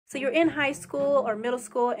So you're in high school or middle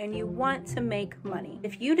school and you want to make money.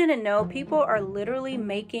 If you didn't know, people are literally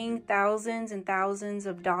making thousands and thousands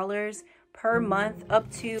of dollars per month,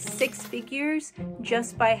 up to 6 figures,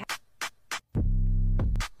 just by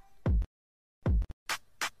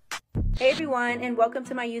Hey everyone, and welcome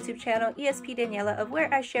to my YouTube channel, ESP Daniela, of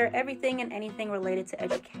where I share everything and anything related to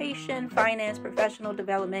education, finance, professional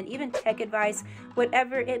development, even tech advice,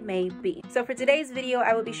 whatever it may be. So for today's video,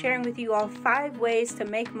 I will be sharing with you all 5 ways to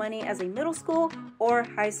make money as a middle school or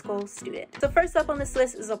high school student. So first up on this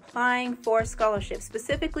list is applying for scholarships,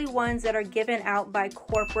 specifically ones that are given out by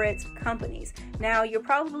corporate companies. Now you're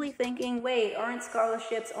probably thinking, wait, aren't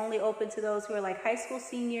scholarships only open to those who are like high school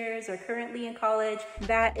seniors or currently in college?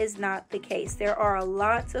 That is not the case. There are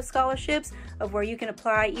lots of scholarships of where you can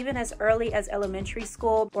apply even as early as elementary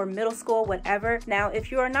school or middle school, whatever. Now,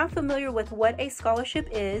 if you are not familiar with what a scholarship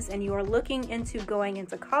is and you are looking into going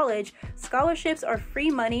into college, scholarships are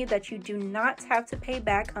free money that you do not have to pay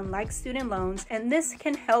back, unlike student loans, and this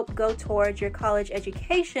can help go towards your college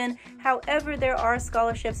education. However, there are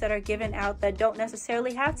scholarships that are given out that don't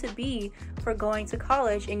necessarily have to be for going to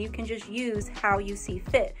college, and you can just use how you see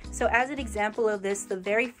fit. So as an example of this, the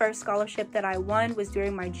very first scholarship that I won was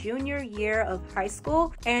during my junior year of high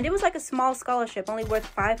school, and it was like a small scholarship, only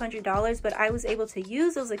worth $500, but I was able to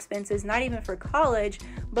use those expenses not even for college,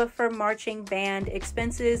 but for marching band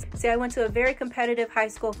expenses. See, I went to a very competitive high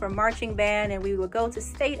school for marching band, and we would go to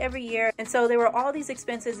state every year, and so there were all these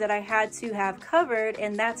expenses that I had to have covered,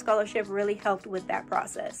 and that scholarship really helped with that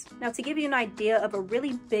process. Now, to give you an idea of a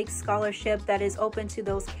really big scholarship that is open to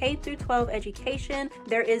those K through 12 education,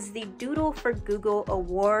 there is the Doodle for Google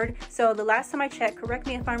Award. So the last time I checked, correct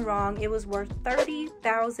me if I'm wrong, it was worth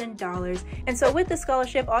 $30,000. And so with the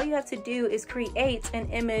scholarship, all you have to do is create an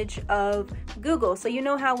image of Google. So you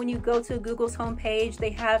know how when you go to Google's homepage,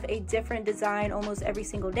 they have a different design almost every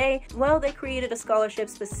single day? Well, they created a scholarship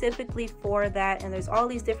specifically for that, and there's all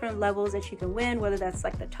these different levels that you can win, whether that's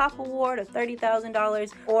like the top award of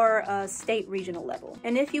 $30,000 or a state regional level.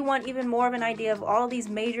 And if you want even more of an idea of all these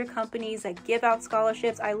major companies that give out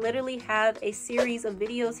scholarships, I literally have a series of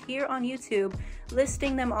videos here on YouTube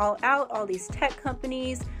listing them all out, all these tech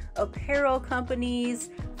companies, apparel companies,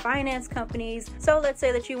 finance companies. So let's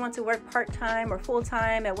say that you want to work part-time or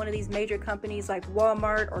full-time at one of these major companies like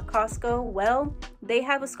Walmart or Costco. Well, they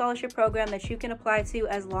have a scholarship program that you can apply to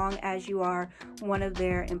as long as you are one of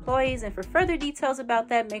their employees. And for further details about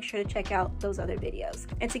that, make sure to check out those other videos.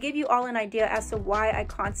 And to give you all an idea as to why I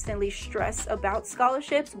constantly stress about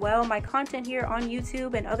scholarships, well, my content here on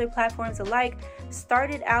YouTube and other platforms alike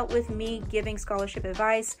started out with me giving scholarship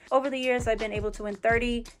advice. Over the years, I've been able to win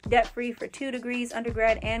 30 debt-free for 2 degrees,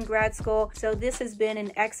 undergrad and grad school. So this has been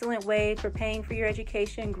an excellent way for paying for your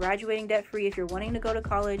education, graduating debt-free if you're wanting to go to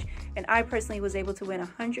college. And I personally was able to win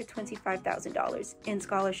 $125,000 in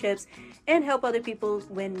scholarships and help other people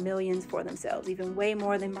win millions for themselves, even way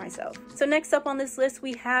more than myself. So next up on this list,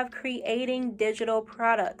 we have creating digital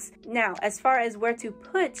products. Now, as far as where to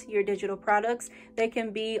put your digital products, they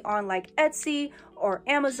can be on like Etsy or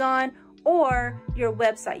Amazon, or your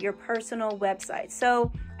website, your personal website.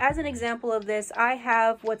 So as an example of this, I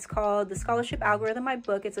have what's called the Scholarship Algorithm, my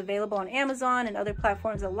book. It's available on Amazon and other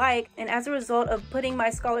platforms alike. And as a result of putting my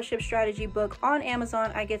scholarship strategy book on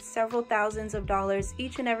Amazon, I get several thousands of dollars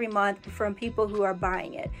each and every month from people who are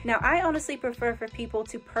buying it. Now, I honestly prefer for people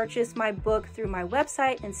to purchase my book through my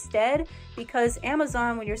website instead, because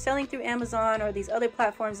Amazon, when you're selling through Amazon or these other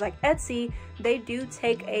platforms like Etsy, they do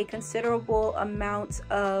take a considerable amount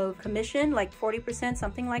of commission, like 40%,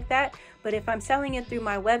 something like that. But if I'm selling it through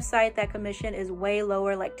my website, that commission is way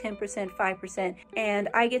lower, like 10%, 5%. And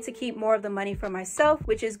I get to keep more of the money for myself,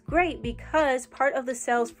 which is great because part of the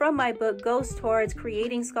sales from my book goes towards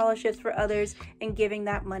creating scholarships for others and giving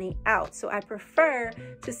that money out. So I prefer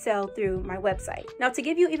to sell through my website. Now, to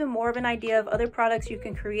give you even more of an idea of other products you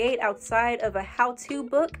can create outside of a how-to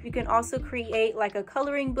book, you can also create like a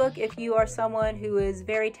coloring book if you are someone who is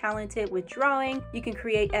very talented with drawing. You can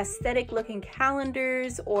create aesthetic looking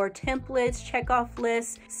calendars or templates, checkoff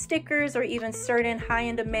lists, stickers, or even certain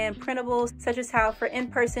high-end demand printables, such as how for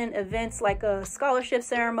in-person events like a scholarship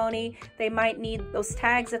ceremony, they might need those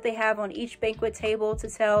tags that they have on each banquet table to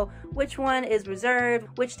tell which one is reserved,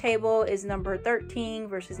 which table is number 13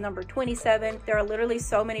 versus number 27. There are literally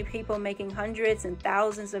so many people making hundreds and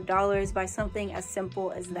thousands of dollars by something as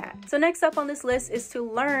simple as that. So next up on this list is to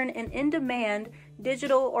learn an in-demand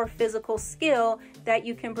digital or physical skill that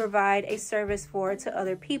you can provide a service for to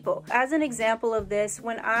other people. As an example of this,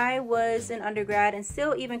 when I was in undergrad and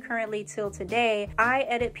still even currently till today, I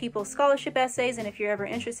edit people's scholarship essays, and if you're ever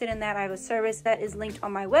interested in that, I have a service that is linked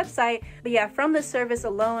on my website. But yeah, from the service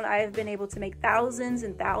alone, I have been able to make thousands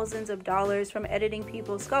and thousands of dollars from editing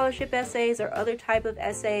people's scholarship essays or other type of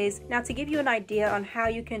essays. Now, to give you an idea on how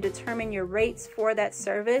you can determine your rates for that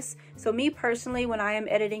service, so me personally, when I am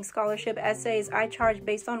editing scholarship essays, I charge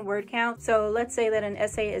based on word count. So let's say that an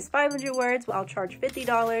essay is 500 words, well, I'll charge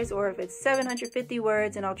 $50, or if it's 750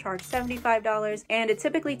 words, and I'll charge $75. And it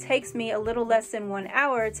typically takes me a little less than 1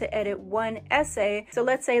 hour to edit one essay. So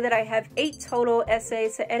let's say that I have 8 total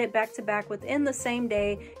essays to edit back to back within the same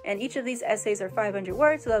day, and each of these essays are 500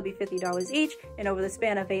 words, so that'll be $50 each. And over the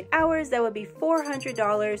span of 8 hours, that would be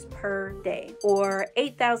 $400 per day, or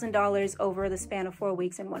 $8,000 over the span of 4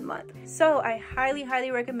 weeks and 1 month. So I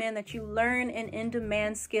highly recommend that you learn an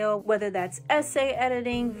in-demand skill, whether that's essay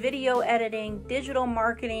editing, video editing, digital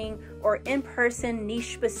marketing, or in-person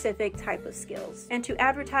niche specific type of skills. And to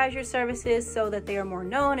advertise your services so that they are more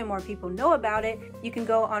known and more people know about it, you can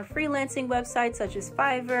go on freelancing websites such as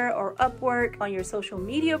Fiverr or Upwork, on your social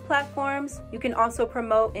media platforms. You can also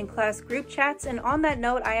promote in class group chats. And on that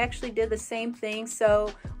note, I actually did the same thing.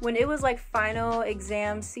 So when it was like final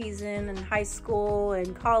exam season in high school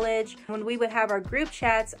and college, when we would have our group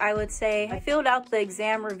chats, I would say, I filled out the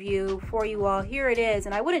exam review for you all, here it is.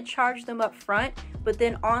 And I wouldn't charge them up front, but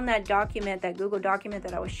then on that document, that Google document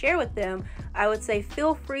that I would share with them, I would say,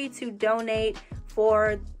 feel free to donate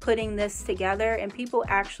for putting this together. And people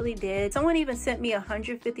actually did. Someone even sent me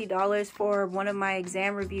 $150 for one of my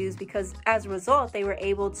exam reviews, because as a result, they were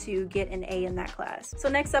able to get an A in that class. So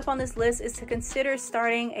next up on this list is to consider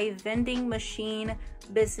starting a vending machine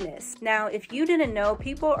business. Now, if you didn't know,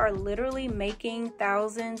 people are literally making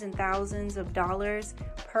thousands and thousands of dollars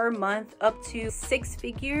per month, up to 6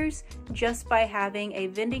 figures, just by having a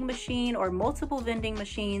vending machine or multiple vending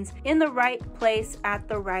machines in the right place at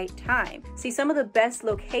the right time. See, some of the best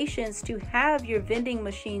locations to have your vending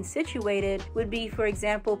machine situated would be, for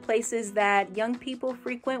example, places that young people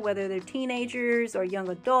frequent, whether they're teenagers or young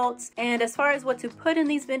adults. And as far as what to put in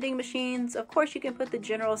these vending machines, of course, you can put the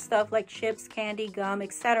general stuff like chips, candy, gum,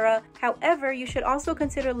 etc. However, you should also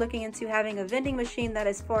consider looking into having a vending machine that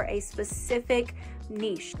is for a specific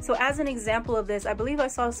niche. So as an example of this, I believe I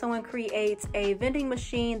saw someone create a vending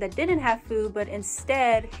machine that didn't have food, but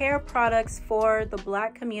instead hair products for the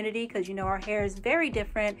Black community, because you know our hair is very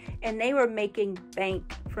different, and they were making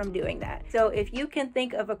bank from doing that. So if you can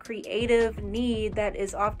think of a creative need that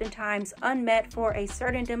is oftentimes unmet for a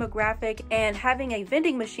certain demographic, and having a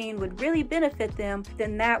vending machine would really benefit them,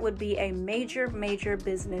 then that would be a major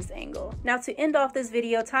business angle. Now, to end off this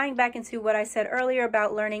video, tying back into what I said earlier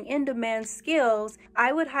about learning in-demand skills,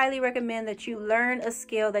 I would highly recommend that you learn a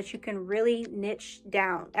skill that you can really niche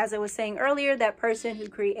down. As I was saying earlier, that person who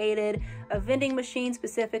created a vending machine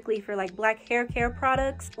specifically for like Black hair care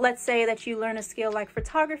products, let's say that you learn a skill like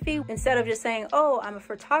photography. Instead of just saying, oh, I'm a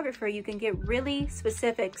photographer, you can get really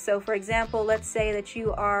specific. So for example, let's say that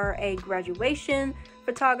you are a graduation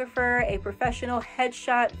photographer, a professional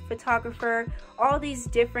headshot photographer, all these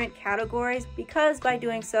different categories, because by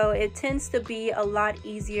doing so, it tends to be a lot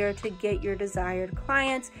easier to get your desired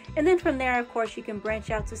clients. And then from there, of course, you can branch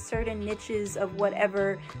out to certain niches of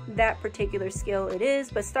whatever that particular skill it is.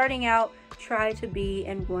 But starting out, try to be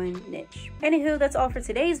in one niche. Anywho, that's all for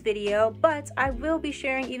today's video, but I will be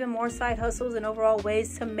sharing even more side hustles and overall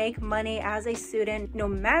ways to make money as a student, no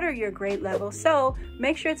matter your grade level. So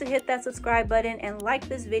make sure to hit that subscribe button and like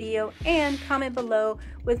this video, and comment below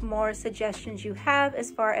with more suggestions you have as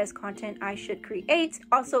far as content I should create.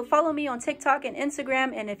 Also, follow me on TikTok and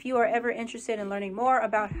Instagram, and if you are ever interested in learning more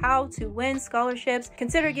about how to win scholarships,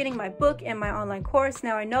 consider getting my book and my online course.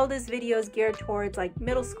 Now, I know this video is geared towards like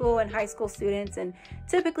middle school and high school students, and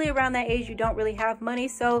typically around that age you don't really have money,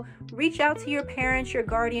 so reach out to your parents, your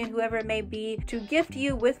guardian, whoever it may be, to gift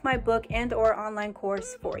you with my book and or online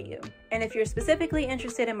course for you. And if you're specifically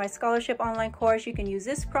interested in my scholarship online course, you can use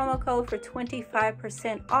this promo code for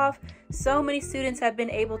 25% off. So many students have been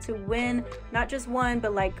able to win not just one,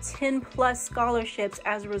 but like 10 plus scholarships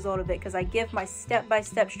as a result of it, because I give my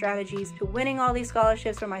step-by-step strategies to winning all these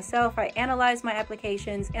scholarships for myself. I analyze my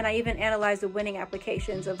applications, and I even analyze the winning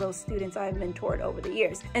applications of those students I've mentored over the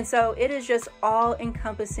years. And so it is just all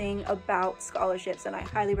encompassing about scholarships, and I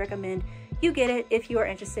highly recommend you get it if you are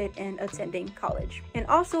interested in attending college. And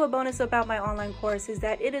also a bonus about my online course is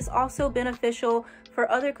that it is also beneficial for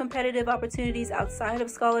other competitive opportunities outside of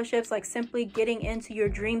scholarships, like simply getting into your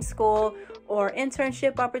dream school or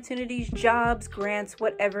internship opportunities, jobs, grants,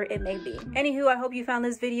 whatever it may be. Anywho, I hope you found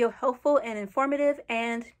this video helpful and informative,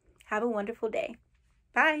 and have a wonderful day.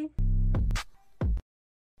 Bye.